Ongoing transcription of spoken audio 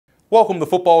Welcome to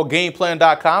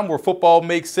footballgameplan.com, where football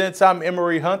makes sense. I'm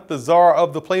Emory Hunt, the czar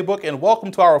of the playbook, and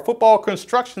welcome to our football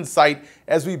construction site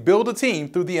as we build a team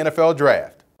through the NFL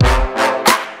draft.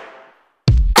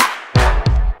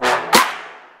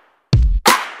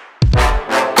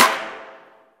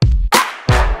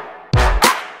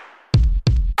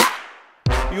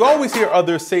 You always hear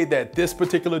others say that this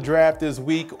particular draft is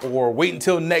weak, or wait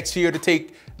until next year to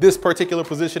take this particular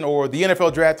position, or the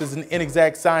NFL draft is an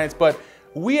inexact science, but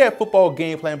we at Football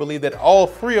Game Plan believe that all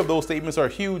three of those statements are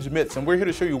huge myths, and we're here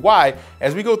to show you why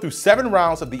as we go through 7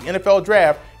 rounds of the NFL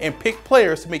draft and pick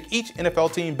players to make each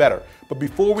NFL team better. But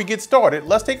before we get started,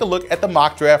 let's take a look at the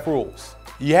mock draft rules.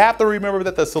 You have to remember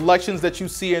that the selections that you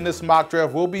see in this mock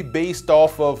draft will be based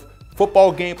off of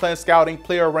Football Game Plan Scouting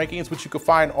player rankings, which you can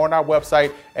find on our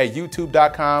website at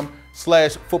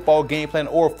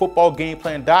youtube.com/footballgameplan or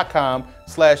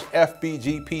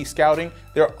footballgameplan.com/FBGP scouting.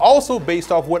 They're also based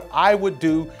off what I would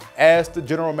do as the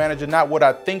general manager, not what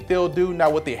I think they'll do,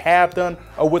 not what they have done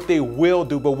or what they will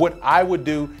do, but what I would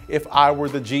do if I were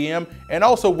the GM, and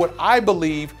also what I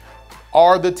believe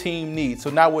are the team needs. So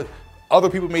not what other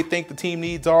people may think the team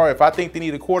needs are. If I think they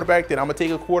need a quarterback, then I'm gonna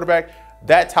take a quarterback.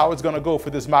 That's how it's going to go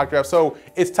for this mock draft. So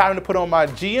it's time to put on my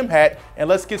GM hat and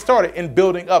let's get started in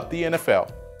building up the NFL.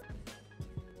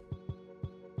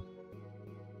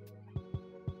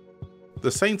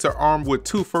 The Saints are armed with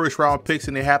 2 first-round picks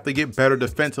and they have to get better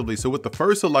defensively. So with the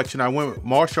first selection, I went with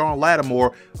Marshawn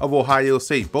Lattimore of Ohio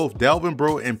State. Both Delvin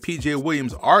Breaux and PJ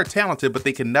Williams are talented, but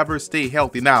they can never stay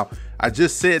healthy. Now, I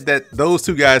just said that those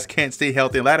 2 guys can't stay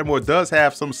healthy. And Lattimore does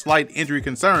have some slight injury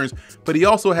concerns, but he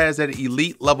also has that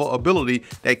elite level ability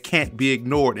that can't be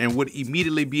ignored and would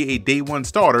immediately be a day 1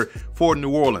 starter for New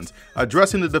Orleans.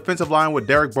 Addressing the defensive line with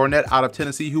Derek Barnett out of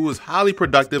Tennessee, who was highly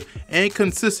productive and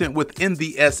consistent within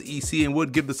the SEC and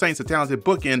would give the Saints a talented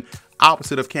bookend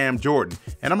opposite of Cam Jordan.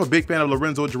 And I'm a big fan of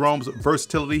Lorenzo Jerome's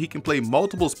versatility. He can play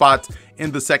multiple spots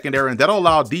in the secondary, and that'll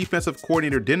allow defensive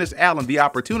coordinator Dennis Allen the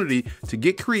opportunity to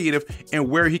get creative in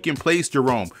where he can place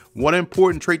Jerome. One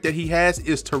important trait that he has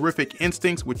is terrific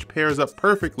instincts, which pairs up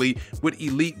perfectly with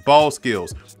elite ball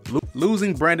skills.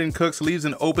 Losing Brandon Cooks leaves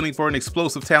an opening for an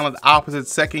explosive talent opposite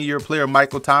second-year player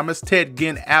Michael Thomas. Ted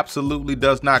Ginn absolutely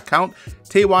does not count.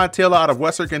 Taywan Taylor out of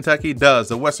Western Kentucky does.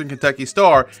 The Western Kentucky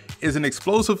star is an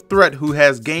explosive threat who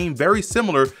has game very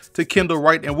similar to Kendall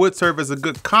Wright and would serve as a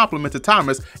good complement to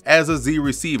Thomas as a Z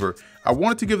receiver. I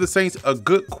wanted to give the Saints a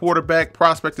good quarterback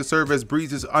prospect to serve as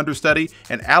Breeze's understudy,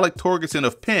 and Alec Torgerson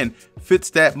of Penn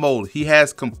fits that mold. He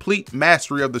has complete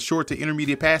mastery of the short to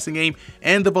intermediate passing game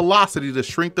and the velocity to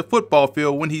shrink the football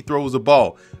field when he throws the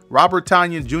ball. Robert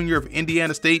Tonyan Jr. of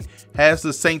Indiana State has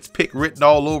the Saints pick written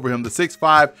all over him. The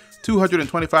 6'5",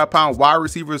 225-pound wide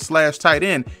receiver / tight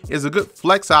end is a good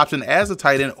flex option as a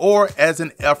tight end or as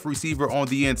an F receiver on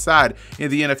the inside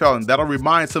in the NFL, and that'll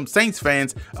remind some Saints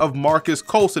fans of Marcus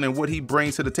Colston and what he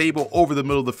brings to the table over the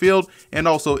middle of the field and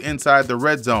also inside the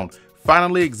red zone.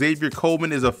 Finally, Xavier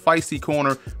Coleman is a feisty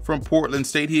corner from Portland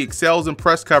State. He excels in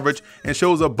press coverage and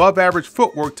shows above average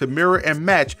footwork to mirror and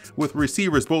match with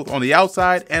receivers both on the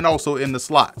outside and also in the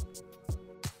slot.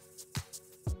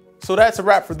 So that's a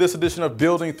wrap for this edition of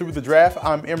Building Through the Draft.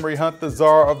 I'm Emory Hunt, the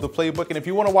czar of the playbook. And if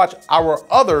you want to watch our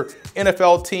other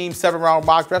NFL team 7-round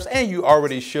mock drafts, and you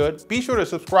already should, be sure to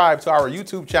subscribe to our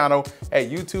YouTube channel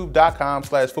at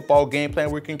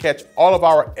youtube.com/footballgameplan, where you can catch all of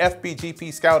our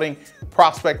FBGP scouting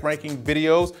prospect ranking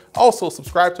videos. Also,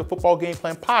 subscribe to Football Game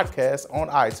Plan podcast on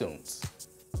iTunes.